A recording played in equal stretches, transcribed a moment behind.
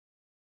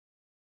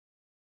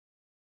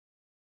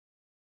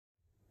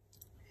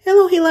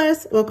Hello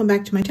healers, welcome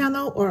back to my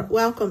channel, or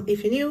welcome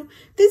if you're new.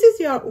 This is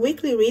your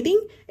weekly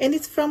reading and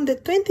it's from the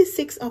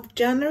 26th of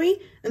January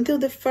until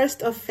the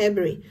 1st of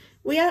February.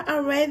 We are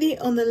already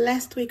on the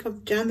last week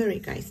of January,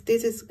 guys.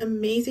 This is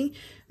amazing.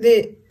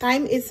 The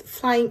time is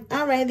flying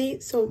already,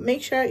 so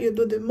make sure you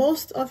do the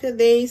most of your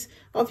days,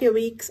 of your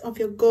weeks, of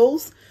your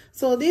goals.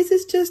 So this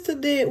is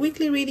just the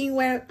weekly reading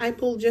where I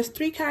pull just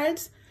 3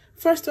 cards.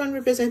 First one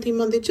representing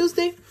Monday,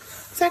 Tuesday,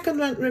 second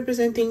one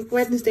representing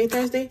Wednesday,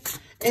 Thursday,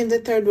 and the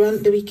third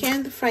one the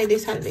weekend, Friday,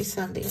 Saturday,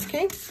 Sunday.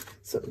 Okay,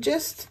 so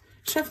just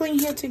shuffling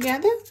here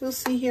together, we'll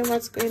see here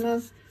what's going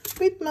on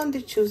with Monday,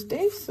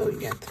 Tuesday. So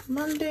we got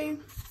Monday,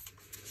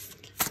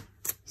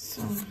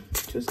 so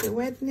Tuesday,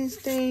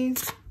 Wednesday,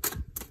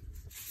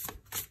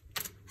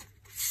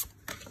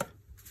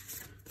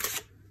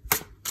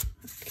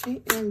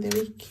 okay, and the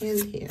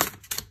weekend here.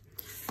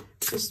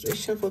 Just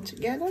reshuffle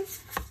together.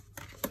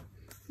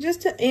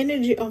 Just the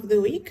energy of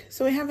the week,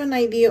 so we have an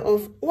idea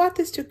of what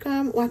is to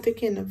come, what we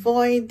can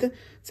avoid,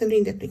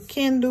 something that we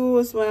can do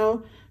as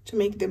well to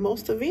make the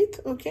most of it.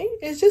 Okay,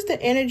 it's just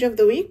the energy of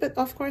the week, but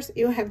of course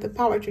you have the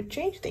power to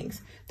change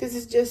things. This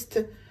is just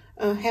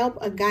help,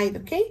 a guide.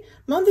 Okay,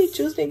 Monday,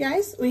 Tuesday,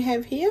 guys, we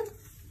have here,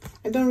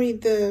 I don't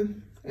read the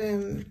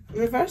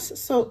reverse,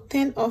 so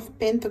 10 of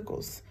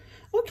Pentacles.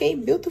 Okay,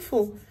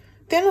 beautiful.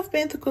 10 of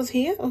Pentacles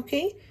here.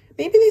 Okay,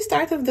 maybe the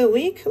start of the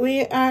week,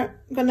 we are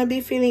going to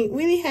be feeling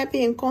really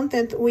happy and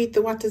content with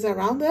what is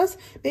around us.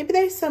 Maybe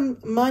there's some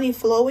money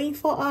flowing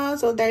for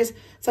us, or there's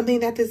something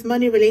that is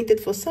money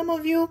related for some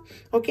of you.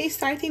 Okay,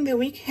 starting the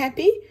week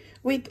happy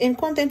with and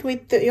content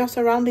with your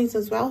surroundings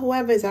as well.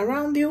 Whoever is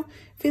around you,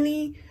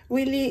 feeling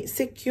really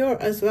secure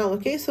as well.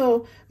 Okay,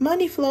 so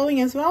money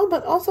flowing as well,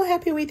 but also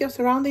happy with your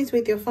surroundings,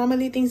 with your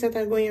family, things that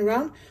are going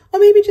around, or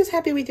maybe just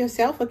happy with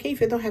yourself. Okay,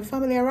 if you don't have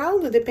family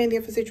around, depending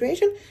on the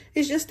situation,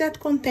 it's just that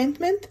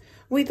contentment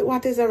with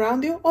what is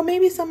around you, or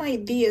maybe some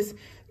ideas,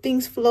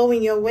 things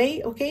flowing your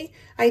way. Okay,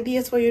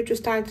 ideas for you to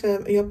start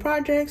your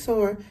projects,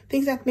 or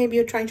things that maybe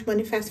you're trying to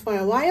manifest for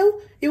a while.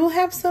 You will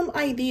have some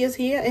ideas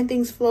here and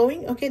things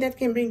flowing, okay, that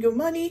can bring you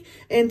money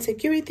and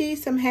security,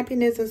 some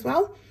happiness as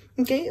well.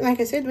 Okay, like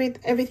I said, with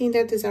everything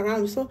that is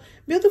around. So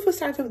beautiful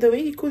start of the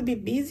week. It could be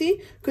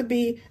busy, could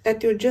be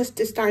that you're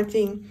just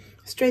starting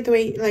straight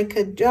away like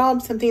a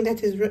job, something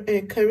that is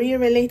career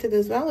related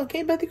as well.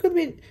 Okay, but it could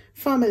be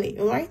family.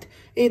 All right,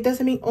 it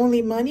doesn't mean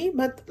only money,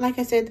 but like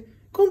I said,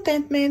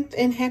 contentment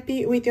and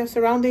happy with your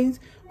surroundings,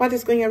 what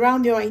is going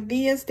around, your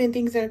ideas, then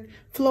things are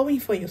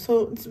flowing for you.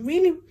 So it's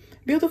really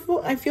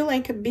beautiful. I feel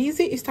like a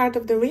busy start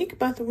of the week,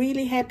 but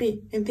really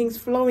happy and things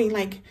flowing,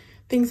 like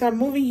things are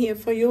moving here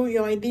for you,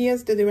 your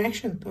ideas, the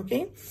direction.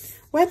 Okay,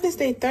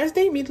 Wednesday,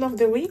 Thursday, middle of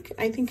the week,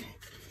 I think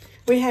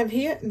we have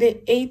here the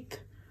 8th.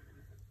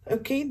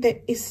 Okay,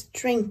 the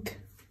strength.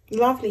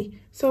 Lovely.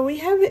 So we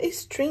have a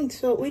strength,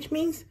 so which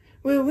means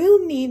we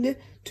will need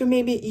to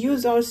maybe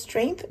use our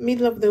strength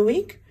middle of the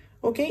week.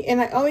 Okay,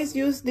 and I always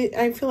use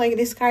I feel like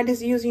this card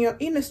is using your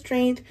inner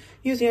strength,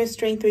 using your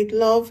strength with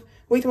love,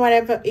 with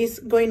whatever is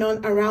going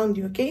on around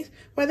you. Okay,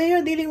 whether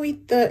you're dealing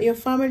with your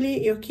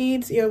family, your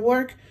kids, your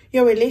work,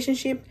 your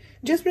relationship,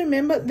 just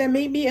remember there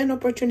may be an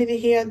opportunity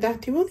here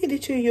that you will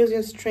need to use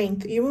your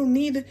strength. You will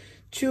need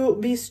to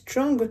be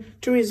strong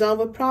to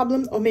resolve a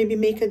problem, or maybe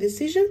make a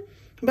decision,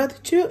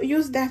 but to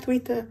use that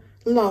with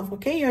love.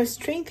 Okay, your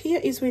strength here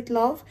is with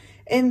love,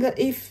 and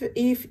if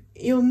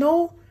you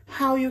know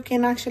how you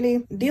can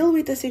actually deal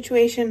with the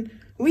situation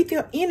with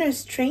your inner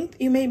strength,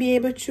 you may be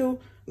able to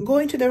go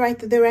into the right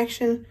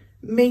direction,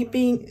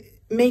 maybe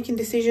making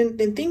decisions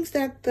and things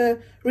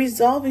that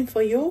resolving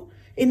for you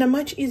in a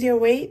much easier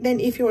way than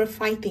if you were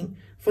fighting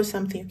for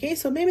something. Okay,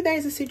 so maybe there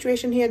is a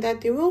situation here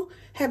that you will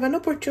have an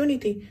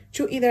opportunity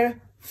to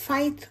either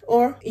fight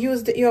or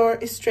use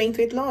your strength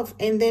with love,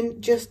 and then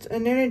just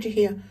an energy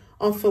here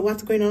of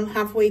what's going on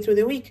halfway through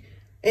the week,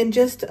 and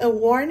just a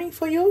warning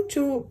for you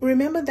to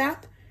remember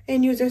that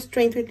and use your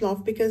strength with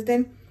love, because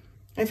then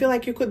I feel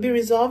like you could be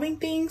resolving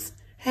things,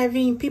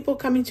 having people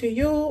coming to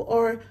you,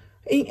 or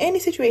in any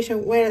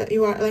situation where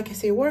you are, like I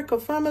say, work or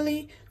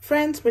family,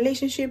 friends,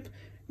 relationship,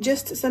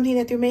 just something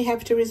that you may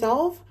have to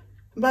resolve.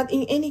 But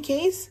in any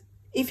case,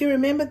 if you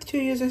remember to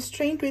use your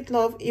strength with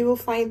love, you will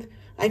find,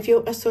 I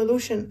feel, a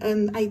solution,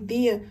 an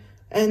idea,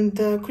 and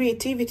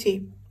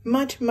creativity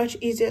much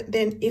easier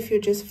than if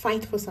you just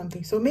fight for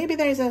something. So maybe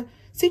there is a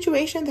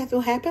situation that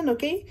will happen,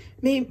 okay,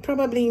 maybe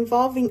probably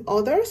involving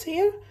others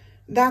here,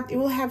 that you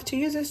will have to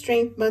use your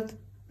strength. But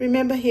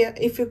remember here,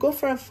 if you go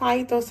for a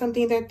fight or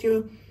something that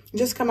you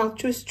just come out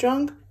too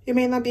strong, you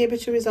may not be able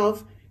to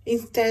resolve.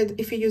 Instead,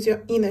 if you use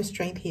your inner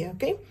strength here,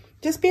 okay,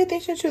 just pay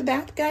attention to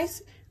that,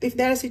 guys. If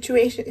there is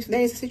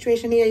a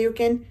situation here, you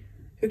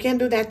can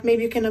do that.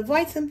 Maybe you can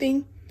avoid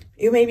something.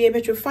 You may be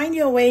able to find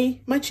your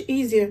way much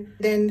easier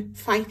than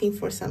fighting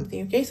for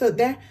something. Okay, so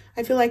there,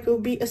 I feel like will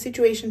be a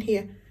situation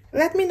here.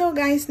 Let me know,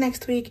 guys,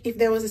 next week if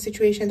there was a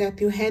situation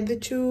that you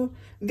had to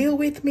deal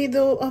with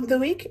middle of the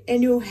week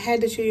and you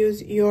had to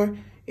use your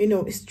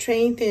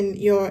strength and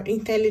your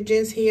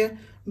intelligence here,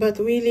 but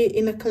really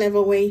in a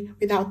clever way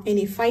without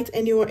any fight,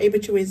 and you were able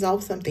to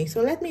resolve something.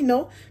 So let me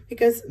know,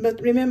 but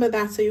remember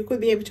that, so you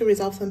could be able to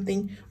resolve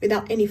something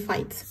without any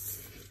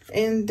fights.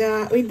 And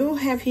we do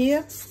have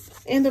here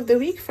end of the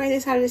week, Friday,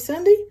 Saturday,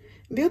 Sunday.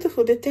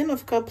 Beautiful, the 10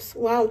 of Cups.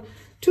 Wow,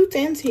 2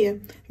 10s here,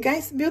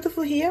 guys.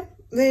 Beautiful here.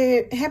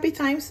 The happy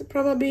times,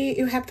 probably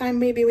you have time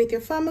maybe with your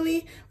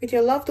family, with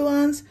your loved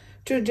ones,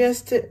 to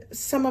just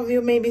some of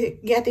you maybe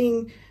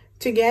getting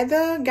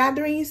together,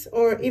 gatherings,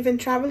 or even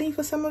traveling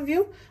for some of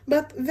you,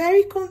 but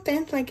very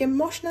content, like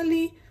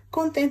emotionally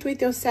content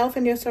with yourself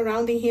and your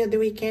surrounding here the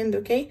weekend.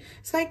 Okay,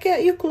 it's like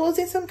you're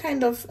closing some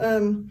kind of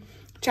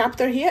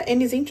chapter here,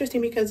 and it's interesting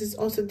because it's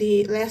also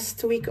the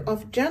last week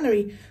of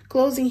January,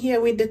 closing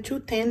here with the 2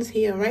 10s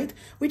here, right,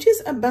 which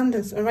is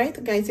abundance. All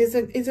right, guys,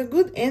 it's a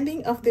good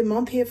ending of the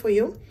month here for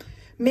you.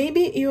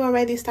 Maybe you're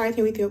already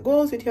starting with your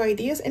goals, with your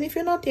ideas, and if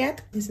you're not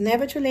yet, it's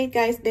never too late,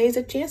 guys. There is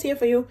a chance here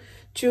for you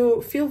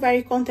to feel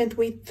very content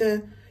with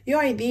your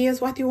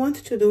ideas, what you want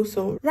to do.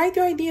 So write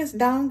your ideas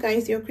down,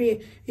 guys, your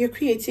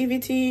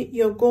creativity,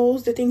 your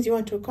goals, the things you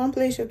want to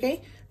accomplish.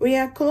 Okay, we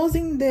are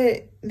closing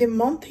the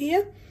month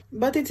here,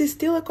 but it is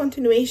still a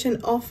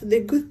continuation of the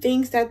good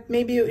things that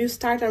maybe you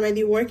start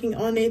already working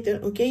on it.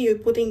 Okay, you're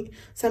putting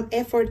some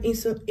effort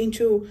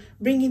into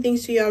bringing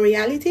things to your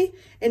reality,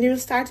 and you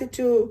started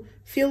to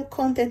feel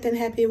content and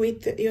happy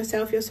with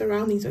yourself, your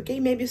surroundings. Okay,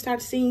 maybe you start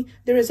seeing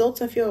the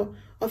results of your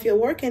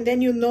work, and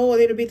then you know a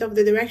little bit of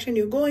the direction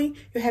you're going.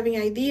 You're having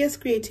ideas,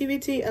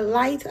 creativity, a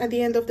light at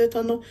the end of the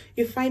tunnel.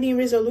 You're finding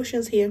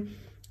resolutions here.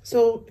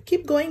 So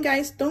keep going,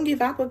 guys. Don't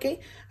give up. Okay,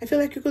 I feel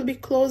like you could be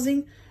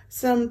closing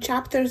some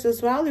chapters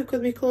as well. You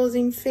could be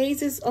closing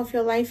phases of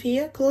your life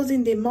here,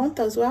 closing the month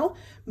as well,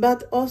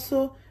 but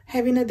also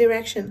having a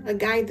direction, a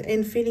guide,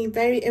 and feeling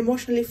very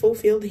emotionally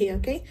fulfilled here.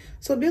 Okay,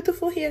 so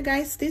beautiful here,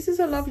 guys. This is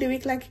a lovely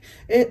week, like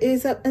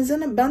is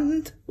an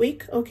abundant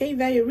week. Okay,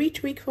 very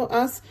rich week for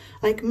us,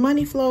 like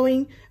money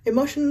flowing,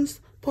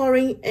 emotions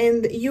pouring,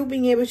 and you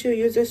being able to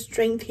use your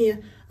strength here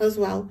as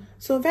well.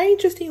 So very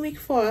interesting week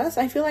for us.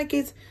 I feel like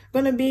it's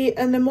gonna be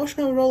an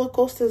emotional roller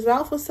coaster as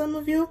well for some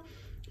of you,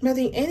 but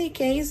in any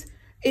case,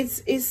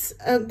 it's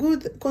a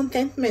good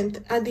contentment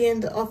at the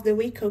end of the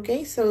week.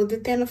 Okay, so the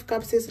 10 of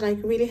Cups is like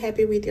really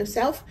happy with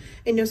yourself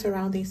and your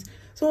surroundings.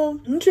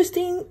 So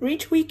interesting,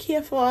 rich week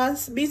here for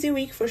us, busy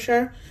week for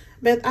sure,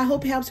 but I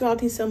hope it helps you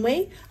out in some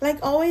way. Like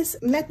always,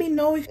 let me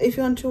know if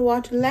you want to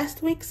watch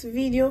last week's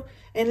video,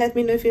 and let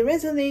me know if it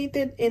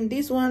resonated. And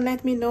this one,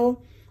 let me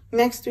know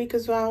next week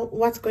as well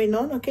what's going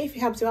on. Okay, if it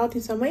helps you out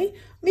in some way,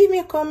 leave me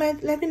a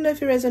comment. Let me know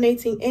if it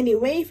resonates in any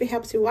way, if it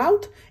helps you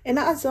out. And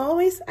as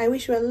always, I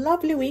wish you a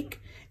lovely week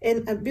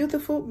and a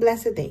beautiful,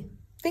 blessed day.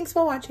 Thanks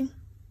for watching.